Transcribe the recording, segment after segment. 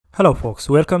Hello folks,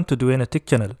 welcome to Doing a Tech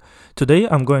channel. Today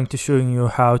I'm going to show you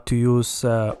how to use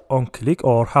onClick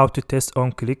or how to test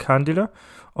onClick handler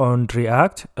on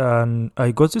React. And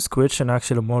I got this question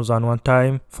actually more than one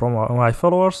time from my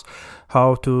followers,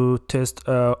 how to test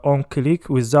onClick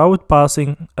without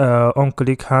passing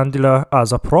onClick handler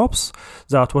as a props.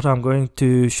 That's what I'm going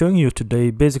to show you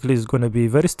today. Basically it's going to be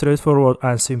very straightforward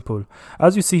and simple.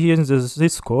 As you see here in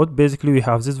this code, basically we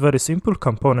have this very simple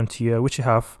component here which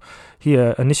have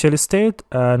here initial state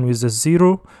and with a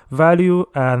 0 value,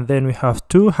 and then we have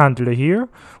two handler here,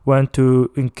 one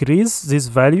to increase this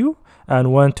value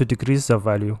and one to decrease the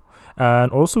value.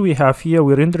 And also we have here,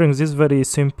 we're rendering this very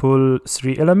simple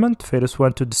 3 element. First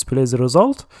one to display the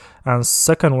result, and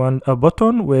second one a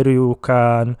button where you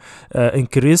can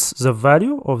increase the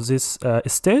value of this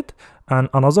state, and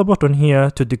another button here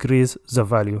to decrease the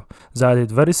value. That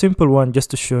is very simple one,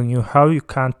 just to show you how you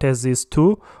can test these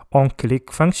two onClick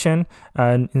function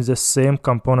and in the same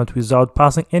component without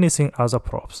passing anything as a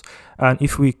props. And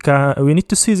if we need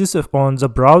to see this on the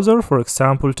browser, for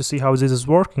example, to see how this is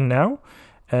working now.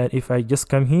 And if I just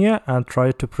come here and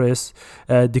try to press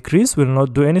decrease, will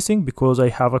not do anything because I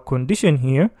have a condition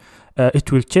here.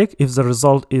 It will check if the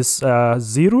result is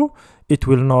 0, it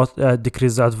will not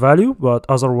decrease that value, but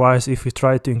otherwise if you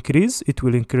try to increase, it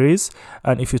will increase,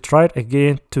 and if you try it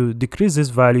again to decrease this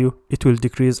value, it will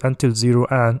decrease until 0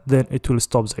 and then it will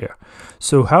stop there.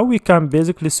 So how we can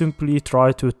basically simply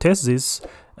try to test these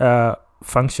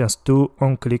functions, two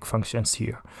onClick functions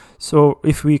here. So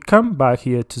if we come back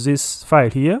here to this file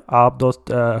here,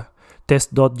 app.test.js,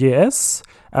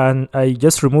 and I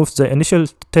just removed the initial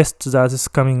test that is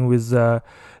coming with the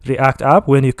React app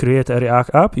when you create a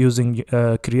React app using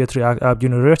create React app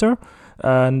generator,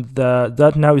 and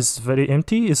that now is very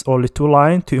empty. It's only 2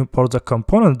 lines to import the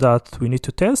component that we need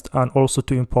to test, and also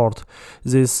to import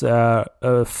this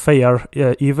fair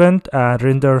event and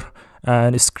render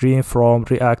and screen from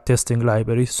React testing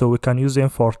library, so we can use them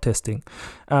for testing.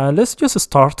 Let's just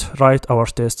start write our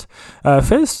test.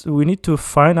 First we need to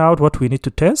find out what we need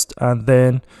to test, and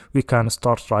then we can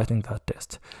start writing that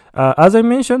test. As I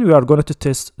mentioned, we are going to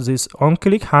test this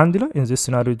onClick handler. In this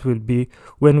scenario, it will be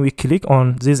when we click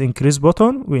on this increase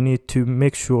button, we need to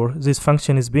make sure this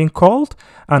function is being called,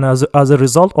 and as a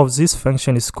result of this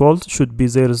function is called, should be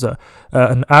there is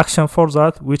an action for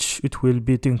that, which it will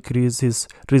be to increase his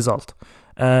result.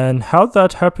 And how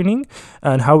that happening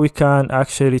and how we can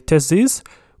actually test this,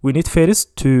 we need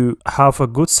first to have a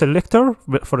good selector.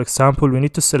 For example, we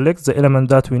need to select the element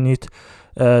that we need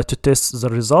to test the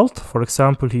result. For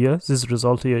example, here, this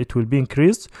result here, it will be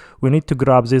increased. We need to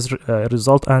grab this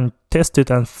result and test it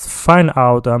and find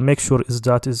out and make sure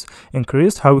that is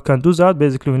increased. How we can do that?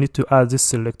 Basically, we need to add this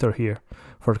selector here.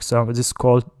 For example, this is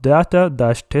called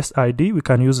data-test ID. We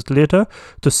can use it later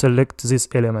to select this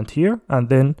element here and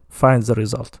then find the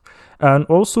result. And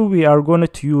also we are going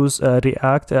to use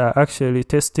React actually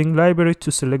testing library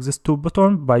to select this 2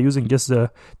 button by using just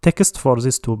the text for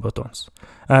these 2 buttons.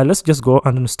 Let's just go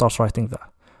and start writing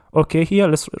that. Okay, here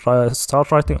let's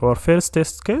start writing our first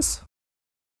test case.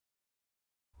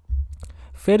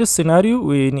 First scenario,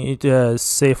 we need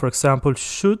say, for example,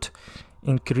 should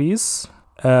increase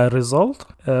result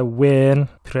when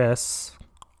press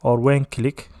or when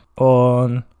click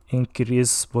on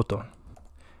increase button,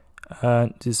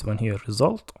 and this one here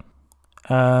result.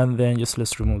 And then just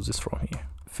let's remove this from here.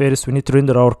 First we need to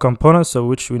render our component, so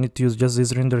which we need to use just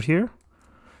this render here,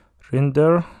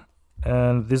 render,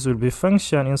 and this will be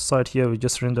function. Inside here we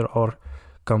just render our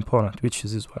component, which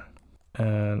is this one,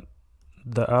 and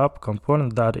the app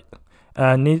component that it.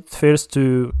 And need first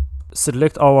to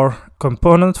select our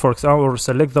component. For example, or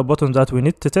select the button that we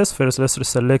need to test. First let's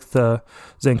select the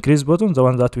increase button, the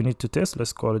one that we need to test.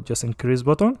 Let's call it just increase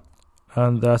button,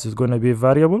 and that is going to be a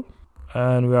variable,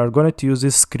 and we are going to use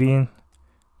this screen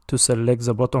to select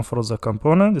the button for the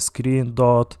component, screen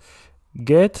dot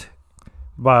get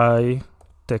by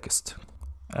text,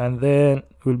 and then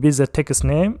will be the text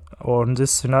name, or in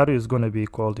this scenario is going to be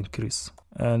called increase.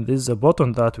 And this is a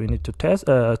button that we need to test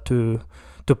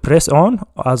to press on.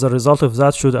 As a result of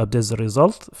that, should update the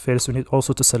result. First we need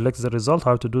also to select the result.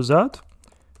 How to do that?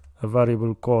 A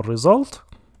variable called result,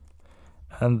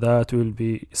 and that will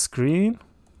be screen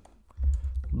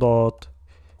dot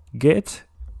get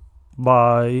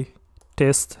by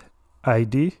test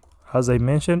ID. As I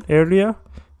mentioned earlier,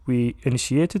 we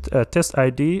initiated a test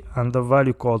ID and the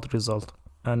value called result.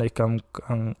 And I can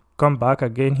come back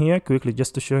again here quickly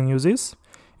just to show you this.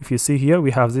 If you see here,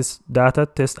 we have this data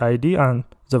test ID and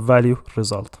the value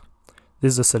result.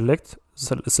 This is a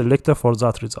selector for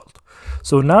that result.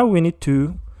 So now we need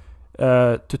to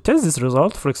test this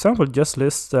result. For example, just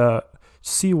let's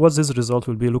see what this result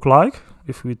will be look like.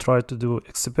 If we try to do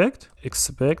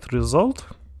expect result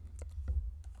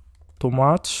to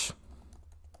match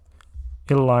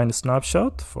inline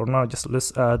snapshot, for now just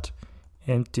let's add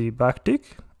empty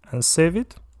backtick and save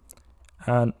it.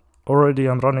 And already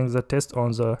I'm running the test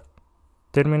on the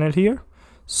terminal here.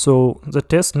 So the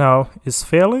test now is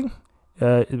failing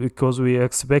because we are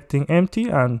expecting empty,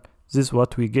 and this is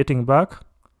what we're getting back,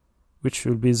 which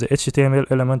will be the HTML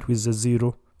element with the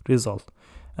 0 result.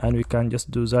 And we can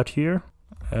just do that here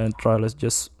and try. Let's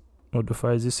just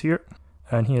modify this here,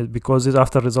 and here, because it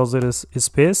after results there is a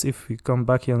space. If we come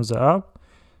back here on the app,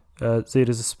 there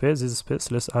is a space, this is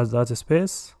space. Let's add that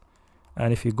space,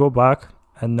 and if you go back,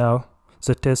 and now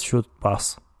the test should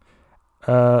pass.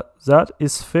 That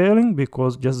is failing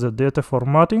because just the data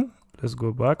formatting. Let's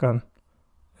go back and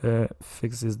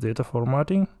fix this data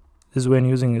formatting. This is when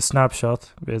using a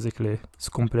snapshot, basically it's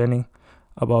complaining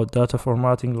about data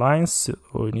formatting lines, so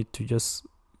we need to just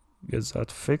get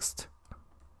that fixed.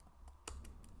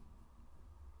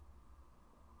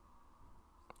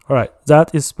 Alright,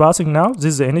 that is passing now. This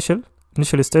is the initial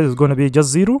state is going to be just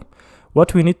 0.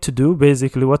 What we need to do,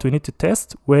 basically what we need to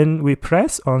test, when we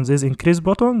press on this increase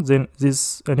button, then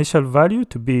this initial value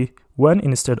to be 1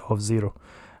 instead of 0.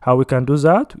 How we can do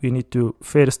that? We need to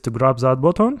first grab that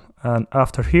button, and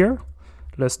after here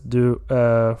let's do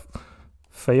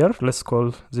fire. Let's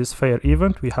call this fire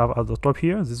event we have at the top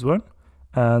here, this one,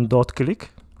 and dot click,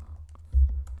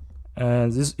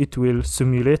 and this it will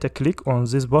simulate a click on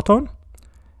this button,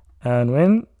 and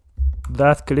when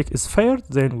that click is fired,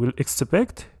 then we'll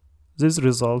expect this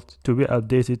result to be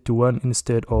updated to 1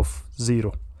 instead of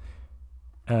 0.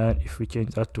 And if we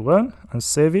change that to 1 and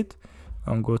save it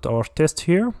and go to our test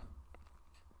here,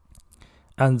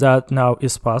 and that now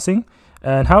is passing.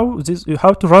 And how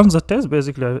to run the test,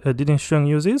 basically I didn't show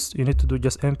you this. You need to do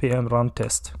just npm run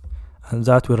test, and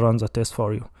that will run the test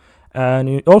for you. And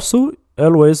you also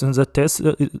always in the test,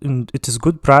 it is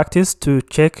good practice to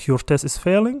check your test is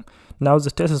failing. Now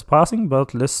the test is passing,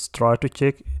 but let's try to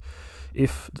check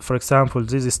if, for example,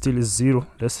 this is still 0.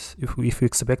 If you're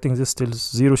expecting this still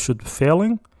 0 should be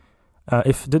failing.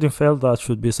 If it didn't fail, that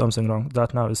should be something wrong.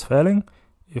 That now is failing.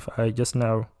 If I just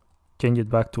now change it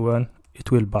back to 1, it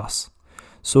will pass.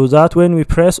 So that when we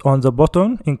press on the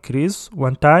button increase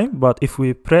 1 time, but if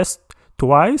we press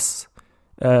twice,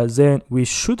 then we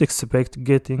should expect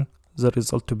getting the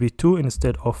result to be 2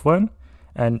 instead of 1.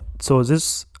 And so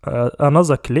this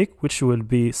another click, which will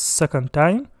be second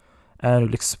time, and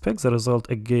we'll expect the result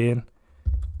again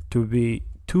to be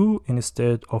 2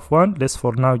 instead of 1. Let's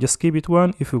for now just keep it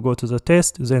 1. If we go to the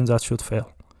test, then that should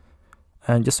fail,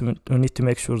 and just we need to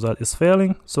make sure that it's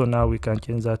failing. So now we can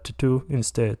change that to 2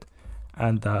 instead,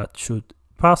 and that should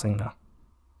passing now.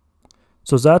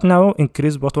 So that now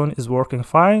increase button is working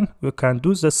fine. We can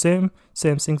do the same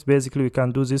things. Basically we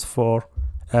can do this for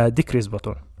decrease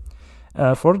button.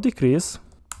 For decrease,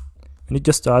 we need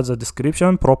just to add the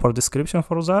description, proper description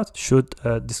for that. Should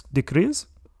decrease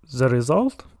the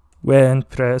result when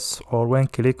press or when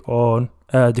click on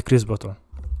decrease button.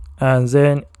 And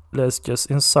then let's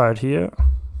just inside here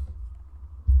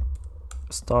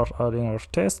start adding our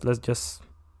test. Let's just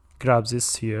grab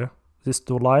this here, this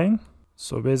 2 line.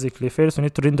 So basically first we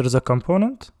need to render the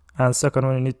component, and second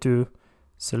one we need to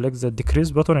select the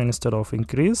decrease button instead of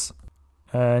increase,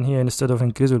 and here instead of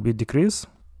increase will be decrease.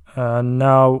 And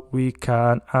now we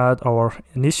can add our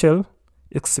initial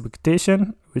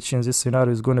expectation, which in this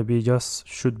scenario is going to be just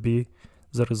should be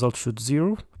the result should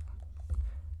 0.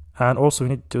 And also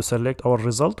we need to select our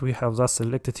result. We have that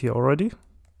selected here already.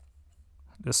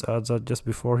 Let's add that just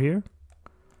before here.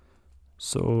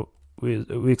 So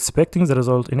we're expecting the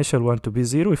result initial one to be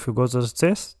 0. If we go to the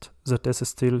test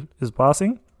still is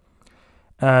passing.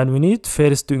 And we need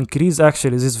first to increase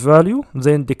actually this value,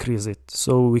 then decrease it,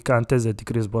 so we can test the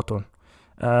decrease button.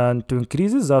 And to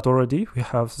increase it, that already we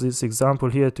have this example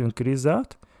here to increase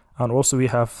that, and also we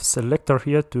have selector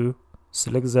here to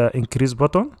select the increase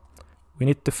button. We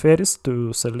need to first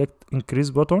to select increase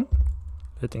button.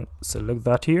 Let me select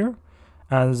that here,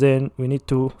 and then we need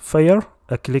to fire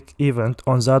a click event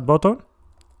on that button.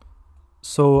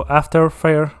 So after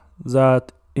fire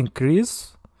that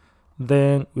increase,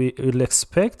 then we will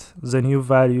expect the new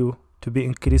value to be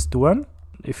increased to 1.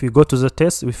 If we go to the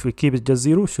test, if we keep it just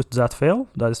 0, should that fail?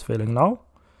 That is failing now.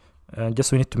 And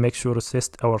just we need to make sure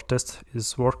our test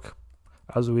is work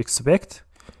as we expect.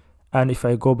 And if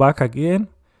I go back again,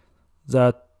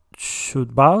 that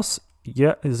should pass.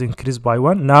 Yeah, is increased by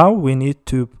 1. Now we need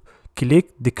to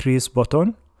click decrease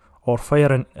button or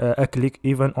fire a click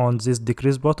even on this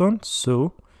decrease button.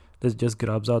 So let's just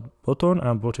grab that button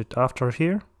and put it after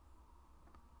here.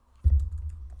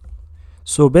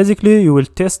 So basically you will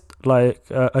test like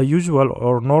a usual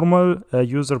or normal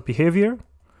user behavior,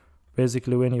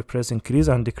 basically when you press increase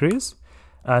and decrease.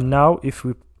 And now if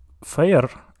we fire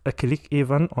a click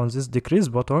even on this decrease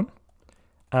button,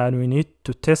 and we need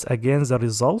to test again the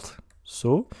result.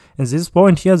 So in this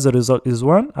point here, the result is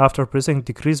 1. After pressing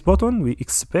decrease button, we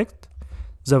expect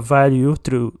the value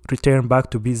to return back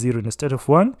to be 0 instead of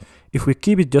 1. If we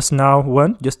keep it just now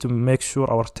 1, just to make sure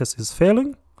our test is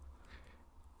failing,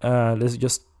 let's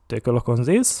just take a look on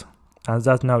this, and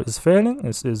that now is failing.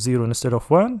 It's 0 instead of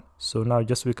 1. So now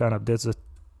just we can update the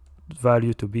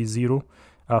value to be 0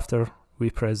 after we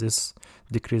press this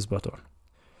decrease button.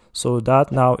 So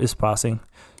that now is passing.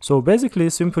 So basically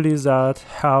simply that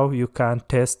how you can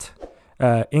test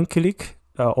in-click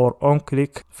or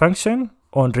on-click function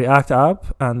on React app,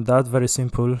 and that's very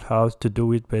simple how to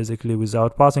do it basically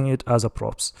without passing it as a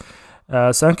props.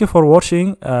 Thank you for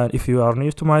watching, and if you are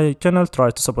new to my channel, try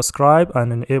to subscribe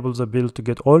and enable the bell to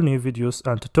get all new videos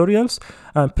and tutorials,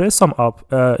 and press thumb up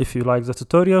if you like the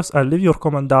tutorials, and leave your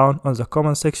comment down on the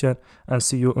comment section, and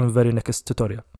see you in very next tutorial.